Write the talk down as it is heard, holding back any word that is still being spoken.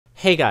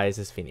Hey guys,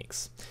 it's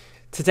Phoenix.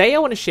 Today I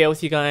want to share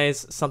with you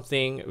guys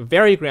something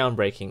very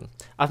groundbreaking.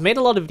 I've made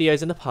a lot of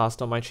videos in the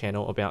past on my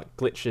channel about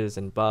glitches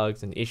and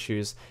bugs and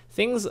issues,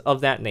 things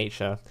of that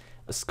nature,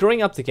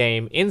 screwing up the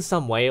game in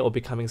some way or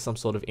becoming some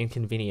sort of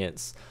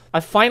inconvenience.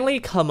 I've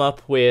finally come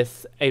up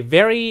with a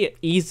very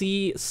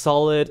easy,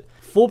 solid,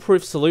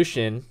 foolproof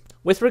solution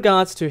with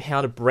regards to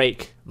how to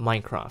break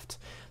Minecraft.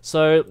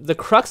 So the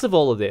crux of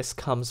all of this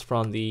comes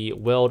from the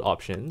world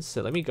options.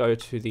 So let me go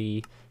to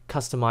the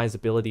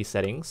customizability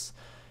settings,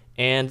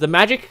 and the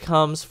magic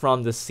comes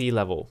from the sea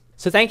level.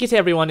 So thank you to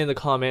everyone in the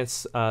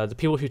comments, the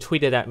people who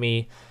tweeted at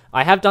me.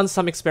 I have done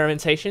some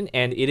experimentation,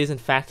 and it is in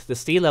fact the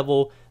sea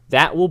level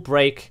that will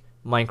break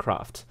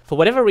Minecraft. For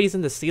whatever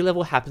reason, the sea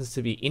level happens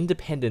to be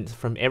independent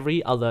from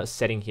every other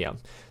setting here.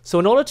 So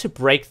in order to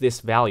break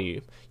this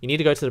value, you need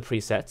to go to the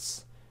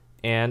presets,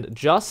 and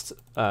just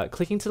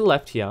clicking to the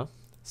left here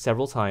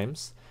several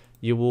times,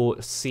 you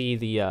will see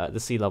the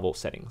sea level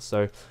settings.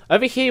 So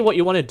over here, what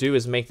you want to do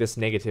is make this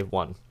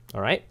 -1.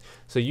 All right.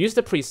 So use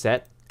the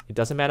preset. It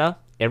doesn't matter.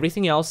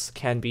 Everything else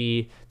can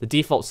be the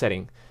default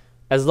setting.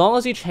 As long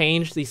as you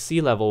change the sea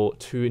level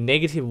to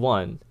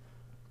 -1,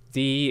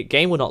 the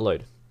game will not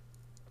load.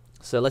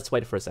 So let's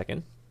wait for a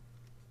second.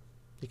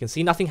 You can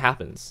see nothing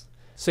happens.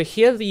 So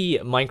here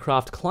the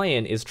Minecraft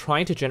client is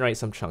trying to generate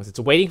some chunks. It's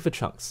waiting for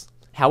chunks.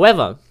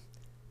 However,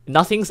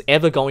 nothing's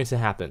ever going to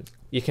happen.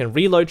 You can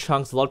reload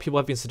chunks. A lot of people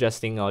have been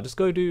suggesting, oh, just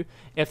go do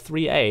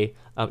F3A.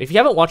 If you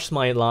haven't watched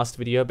my last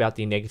video about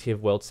the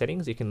negative world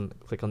settings, you can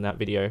click on that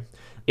video.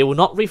 It will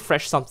not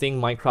refresh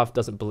something Minecraft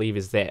doesn't believe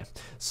is there.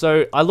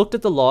 So I looked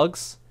at the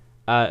logs.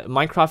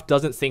 Minecraft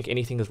doesn't think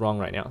anything is wrong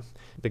right now.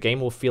 The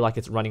game will feel like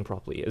it's running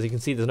properly. As you can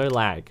see, there's no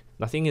lag.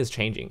 Nothing is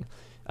changing.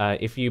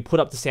 If you put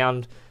up the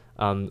sound,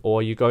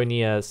 or you go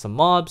near some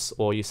mobs,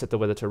 or you set the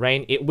weather to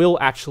rain, it will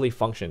actually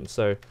function.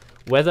 So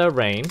weather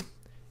rain,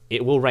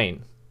 it will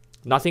rain.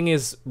 Nothing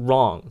is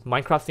wrong.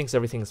 Minecraft thinks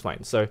everything is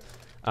fine. So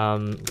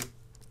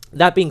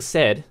that being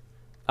said,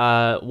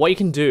 what you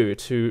can do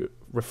to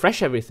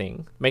refresh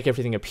everything, make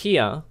everything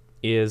appear,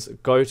 is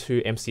go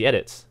to MC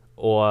Edit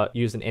or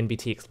use an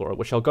NBT Explorer,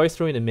 which I'll go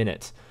through in a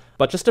minute.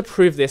 But just to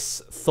prove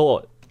this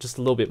thought just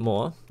a little bit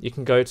more, you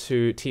can go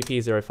to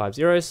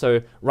TP050.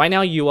 So right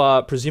now you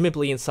are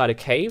presumably inside a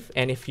cave,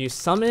 and if you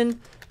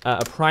summon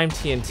a prime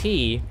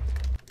TNT,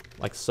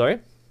 like so,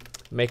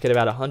 make it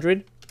about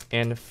 100,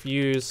 and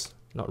fuse,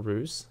 not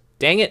ruse,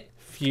 dang it,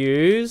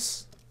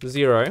 fuse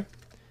 0.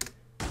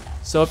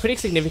 So a pretty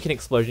significant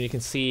explosion. You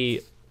can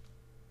see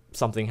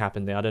something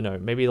happened there. I don't know,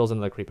 maybe there was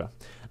another creeper.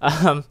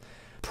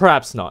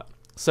 Perhaps not.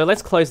 So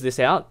let's close this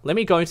out. Let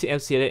me go into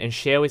MC Edit and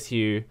share with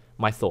you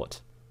my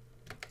thought.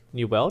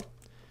 New world.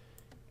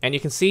 And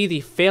you can see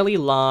the fairly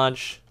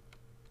large,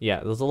 yeah,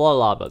 there's a lot of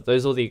lava.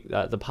 Those are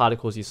the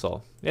particles you saw.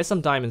 There's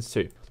some diamonds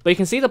too. But you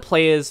can see the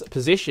player's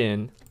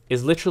position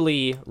is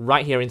literally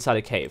right here inside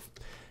a cave.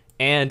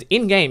 And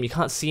in-game, you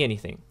can't see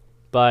anything.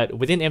 But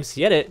within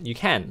MC Edit, you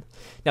can.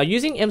 Now,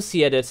 using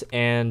MC Edit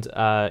and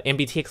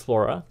NBT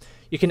Explorer,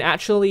 you can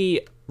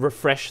actually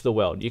refresh the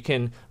world. You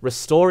can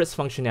restore its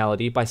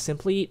functionality by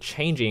simply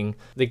changing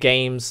the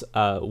game's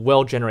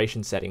world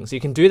generation settings.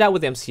 You can do that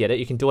with MC Edit.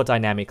 You can do it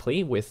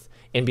dynamically with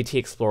NBT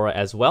Explorer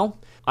as well.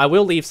 I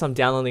will leave some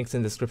download links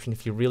in the description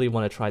if you really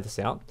want to try this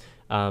out.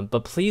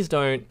 But please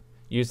don't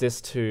use this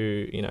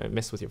to,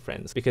 mess with your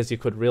friends, because you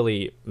could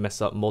really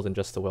mess up more than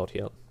just the world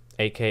here,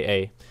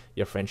 aka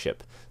your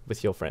friendship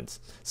with your friends.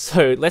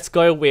 So let's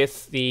go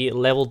with the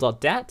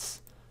level.dat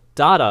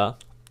data,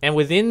 and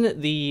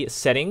within the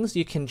settings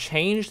you can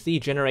change the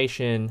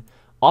generation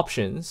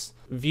options,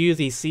 view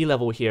the sea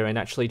level here, and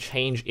actually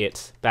change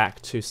it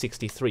back to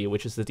 63,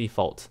 which is the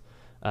default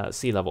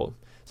sea level.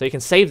 So you can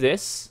save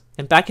this,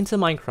 and back into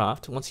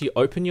Minecraft, once you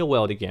open your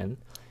world again,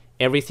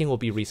 everything will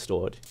be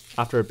restored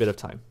after a bit of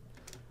time.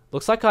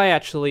 Looks like I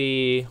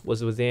actually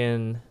was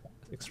within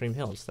Extreme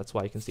Hills. That's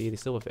why you can see the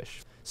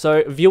silverfish.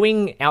 So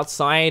viewing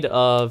outside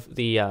of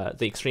the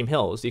Extreme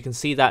Hills, you can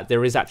see that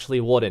there is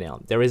actually water now.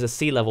 There is a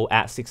sea level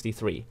at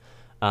 63.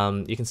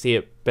 You can see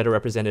it better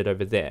represented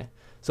over there.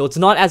 So it's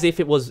not as if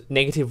it was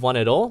 -1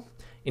 at all.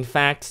 In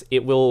fact,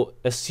 it will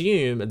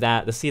assume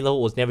that the sea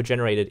level was never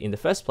generated in the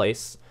first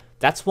place.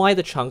 That's why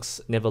the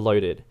chunks never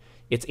loaded.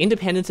 It's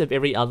independent of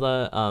every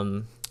other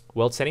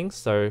world settings.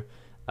 So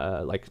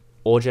like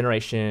ore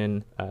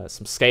generation,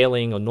 some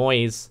scaling or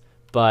noise,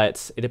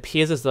 but it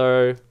appears as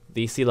though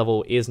the sea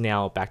level is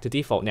now back to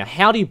default. Now,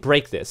 how do you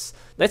break this?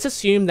 Let's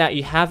assume that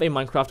you have a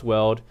Minecraft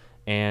world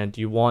and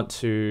you want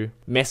to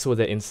mess with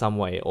it in some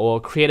way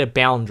or create a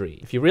boundary.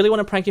 If you really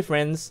want to prank your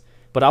friends,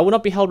 but I will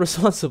not be held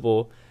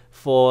responsible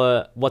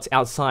for what's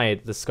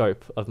outside the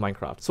scope of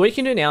Minecraft. So what you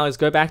can do now is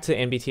go back to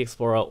NBT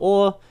Explorer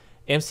or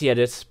MC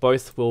Edit.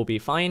 Both will be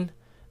fine.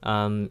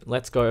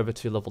 Let's go over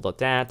to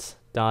level.dat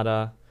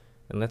data,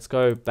 and let's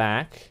go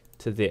back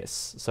to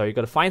this. So you've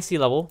got to find sea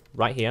level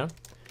right here.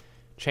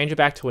 Change it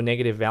back to a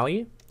negative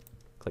value,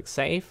 click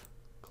save,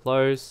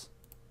 close,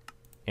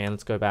 and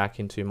let's go back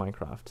into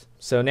Minecraft.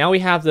 So now we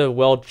have the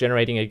world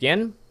generating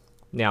again.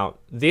 Now,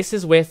 this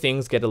is where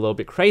things get a little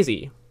bit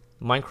crazy.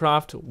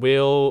 Minecraft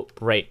will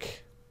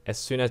break as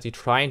soon as you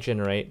try and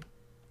generate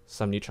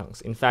some new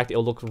chunks. In fact,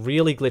 it'll look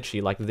really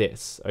glitchy like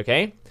this,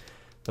 okay?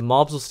 The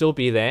mobs will still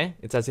be there.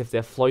 It's as if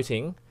they're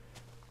floating.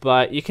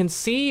 But you can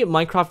see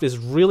Minecraft is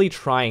really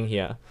trying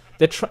here.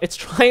 It's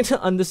trying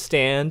to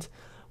understand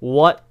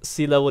what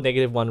sea level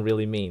 -1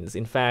 really means.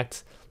 In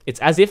fact, it's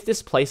as if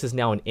this place is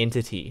now an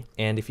entity.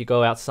 And if you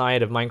go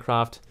outside of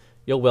Minecraft,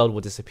 your world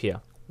will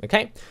disappear.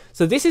 Okay?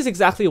 So this is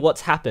exactly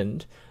what's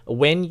happened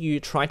when you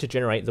try to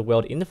generate the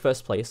world in the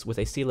first place with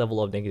a sea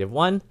level of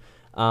 -1.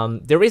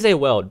 There is a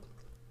world.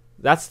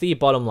 That's the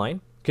bottom line.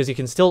 Because you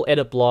can still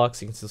edit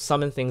blocks, you can still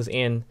summon things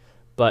in,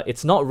 but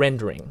it's not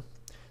rendering.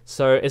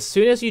 So as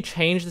soon as you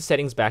change the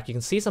settings back, you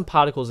can see some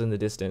particles in the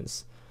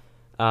distance.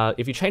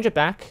 If you change it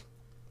back,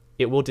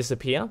 it will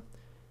disappear.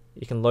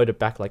 You can load it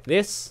back like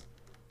this,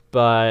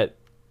 but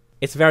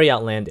it's very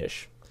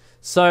outlandish.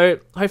 So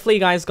hopefully you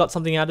guys got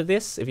something out of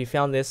this. If you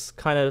found this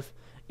kind of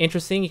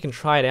interesting, you can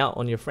try it out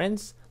on your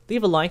friends.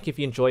 Leave a like if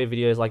you enjoy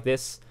videos like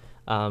this,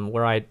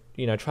 where I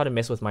try to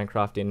mess with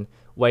Minecraft in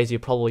ways you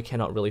probably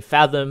cannot really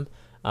fathom,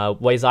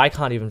 ways I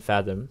can't even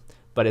fathom,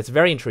 but it's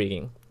very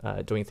intriguing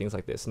doing things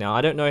like this. Now,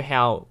 I don't know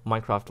how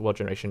Minecraft world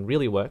generation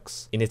really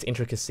works in its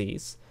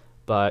intricacies,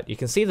 but you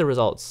can see the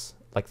results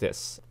like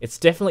this. It's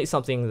definitely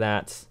something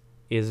that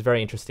is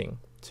very interesting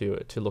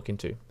to look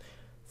into.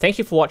 Thank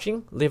you for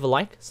watching. Leave a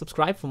like,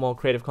 subscribe for more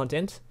creative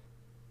content.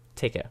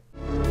 Take care.